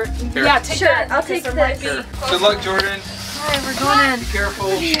this or? Here. Yeah, take Sure, that. I'll because take there this. might Here. be- Good luck, Jordan. Alright, we're going in. Be careful.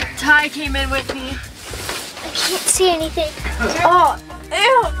 Ty came in with me. I can't see anything. Oh,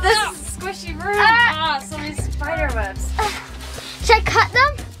 ew, this is a squishy room. Ah, so many Spider webs. Should I cut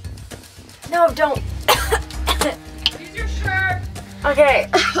them? No, don't. Use your shirt. Okay.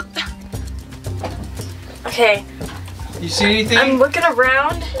 Okay, You see anything? I'm looking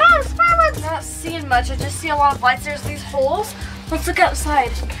around. No, spider webs. I'm not seeing much. I just see a lot of lights. There's these holes. Let's look outside.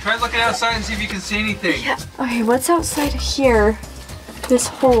 Try looking outside and see if you can see anything. Yeah. Okay, what's outside here? This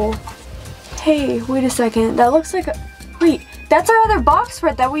hole. Hey, wait a second. That looks like a... Wait, that's our other box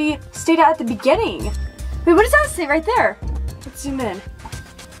spread that we stayed at the beginning. Wait, what does that say right there? Let's zoom in.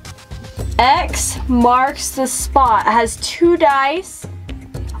 X marks the spot. It has 2 dice.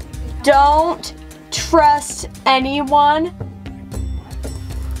 Don't trust anyone.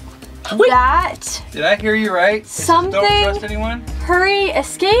 That... Did I hear you right? It says Something- Don't trust anyone? Hurry,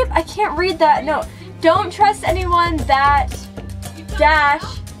 escape? I can't read that. No. Don't trust anyone that dash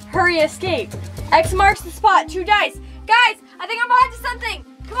hurry escape. X marks the spot. 2 dice. Guys, I think I'm onto something.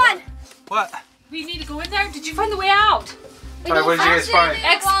 Come on. What? We need to go in there. Did you find the way out? All right, what did you guys find?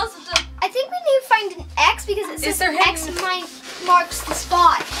 X. I think we need to find an X because it says there X marks the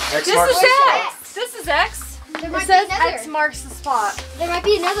spot. X This marks is the spot. X. This is X. There It might says be another. X marks the spot. There might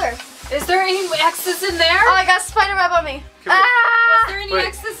be another. Is there any X's in there? Oh, I got a spider web on me. Come here. Was there any Wait.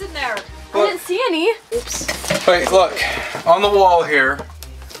 X's in there? I didn't see any. Oops. Wait, look. On the wall here,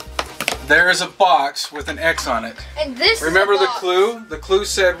 there is a box with an X on it. And this Remember is a the box. clue? The clue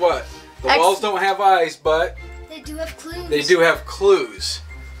said what? The X. walls don't have eyes, but They do have clues. they do have clues.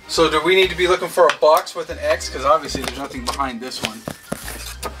 So do we need to be looking for a box with an X? Because obviously there's nothing behind this one.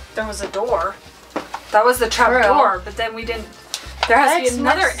 There was a door. That was the trap True. door, but then we didn't. There has to X be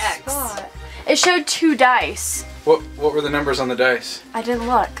another marks the X. spot. It showed 2 dice. What were the numbers on the dice? I didn't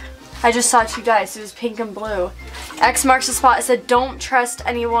look. I just saw 2 dice. It was pink and blue. X marks the spot. It said don't trust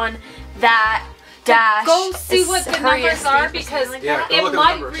anyone that dash. Go see is what the hurry numbers are escape or because something like Yeah, that. go it look at the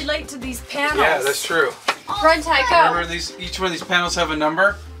might numbers. relate to these panels. Yeah, that's true. Run, Ty, go. Remember these? Each one of these panels have a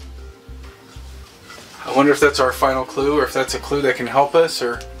number. I wonder if that's our final clue, or if that's a clue that can help us,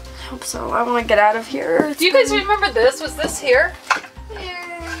 or. I hope so. I want to get out of here. Do you guys remember this? Was this here?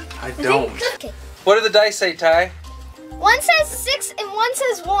 I don't. Okay. What do the dice say, Ty? One says 6 and one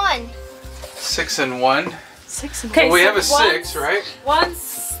says 1. 6 and 1. 6 and Okay, Well, we so have a 6, right?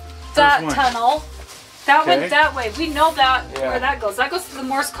 One's that one? tunnel. That Okay. went that way. We know that Yeah. where that goes. That goes to the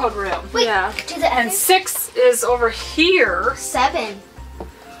Morse code room. Wait, Yeah. to the And other 6 is over here. 7.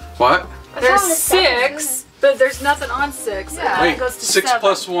 What? There's found a 7. 6, but there's nothing on 6. Yeah. And then Wait, it goes to 6 7.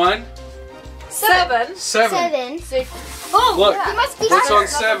 plus 1? 7. 7. 7. Oh, Look, It must be what's on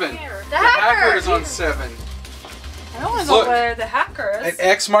seven. 7? here. The The hacker hacker is on 7. I don't want to know Look. where the hacker An is.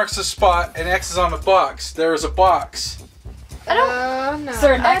 X marks the spot, and X is on the box. There is a box. I don't know. Is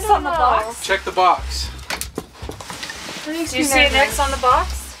there an I X don't on the know. box? Check the box. Do you see an X on the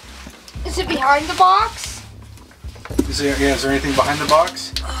box? Is it behind the box? Is there anything behind the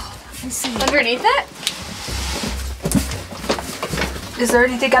box? Underneath it? Is there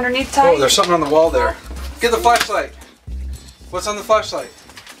anything underneath, Ty? Oh, there's something on the wall there. Get the flashlight. What's on the flashlight?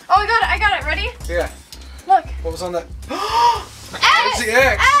 Oh, I got it. Ready? Yeah. Look. What was on that? X! There's the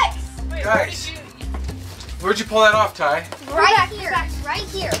X. X! Wait, Guys. Where'd you pull that off, Ty? Right here. Right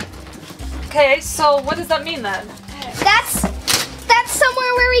here. Okay, so what does that mean then? That's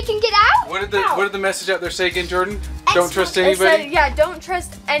somewhere where we can get out. What did the message out there say again, Jordan? Don't trust It anybody? said, yeah, don't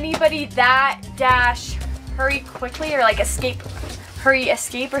trust anybody that dash hurry quickly or like hurry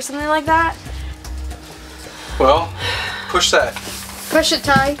escape or something like that. Well, push that. Push it,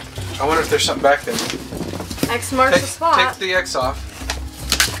 Ty. I wonder if there's something back there. X marks the spot. Take the X off.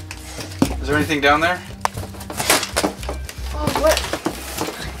 Is there anything down there? Oh, what?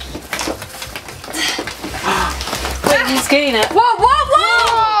 Wait, he's getting it. Whoa, whoa,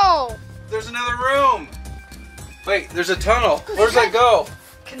 whoa! Whoa! There's another room. Wait, there's a tunnel. Where does that go?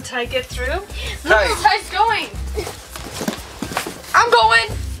 Can Ty get through? Ty, Ty's going. I'm going.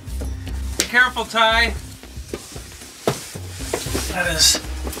 be careful, Ty. That is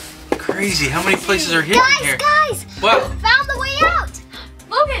crazy. How many places are hidden here? Guys, What? found the way out.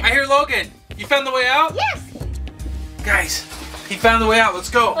 Logan. I hear Logan. You found the way out? Yes. Guys, he found the way out. Let's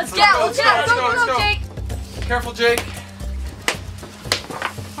go. Let's go, Jake. Careful, Jake.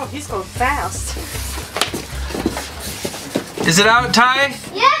 Oh, he's going fast. Is it out, Ty?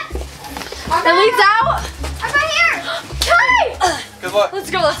 Yeah. It leads out. I'm right here. Ty. Good luck. Let's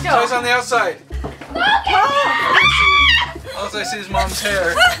go, let's go. Ty's on the outside. Logan! All I see is Mom's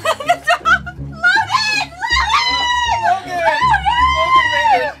hair. Logan!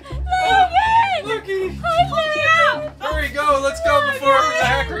 Logan! Hurry, go! Let's go before the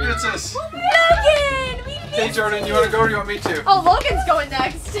hacker gets us. Hey, Jordan, you want to go or do you want me to? Oh, Logan's going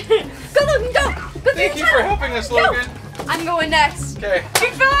next. Go, Logan, go. Go Thank you for helping us, Logan. I'm going next. Okay.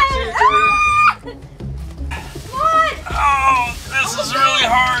 Big See you, Jordan. What? Oh, this is really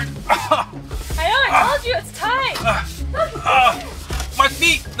hard. I know, I told you it's Ty. My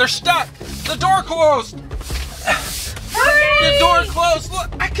feet, they're stuck. The door closed. The door closed. Look,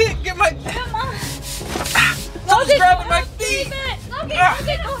 I can't get my... Come on. Someone's grabbing my feet. Logan, Ah.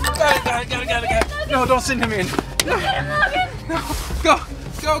 Logan, go help. Got it. No, don't send him in. No,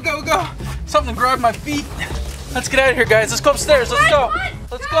 go. Something grabbed my feet. Let's get out of here, guys. Let's go upstairs. Let's go.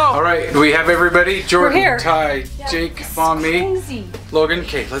 Let's go. All right, do we have everybody? Jordan, We're here. Ty, Jake, Mom, me, Crazy. Logan.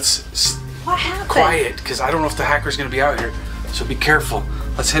 Okay, let's What happened? quiet, because I don't know if the hacker's gonna be out here. So be careful.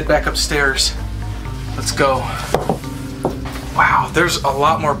 Let's head back upstairs. Let's go. Wow, there's a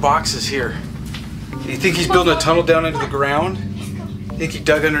lot more boxes here. Do you think he's building a tunnel down into the ground? Think he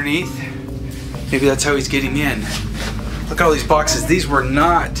dug underneath? Maybe that's how he's getting in. Look at all these boxes. These were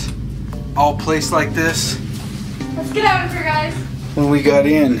not all placed like this Let's get out of here, guys. when we got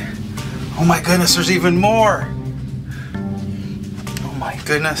in. Oh my goodness, there's even more. Oh my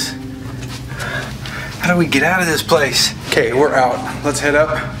goodness. How do we get out of this place? Okay, we're out. Let's head up.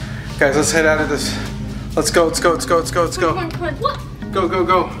 Guys, let's head out of this. Let's go. Come on.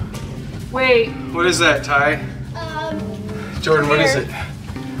 Go. Wait. What is that, Ty? Jordan, what is it?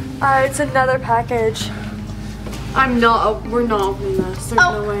 It's another package. We're not opening this. There's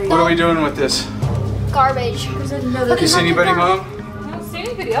no way. What are we doing with this? Garbage. There's another. You see anybody, Mom? I don't see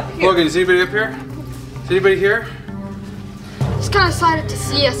anybody up here. Logan, is anybody up here? Is anybody here? He's kind of excited to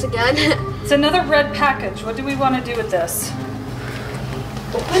see us again. It's another red package. What do we want to do with this?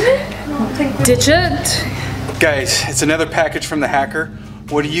 Ditch it. Guys, it's another package from the hacker.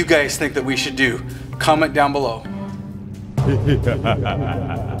 What do you guys think that we should do? Comment down below.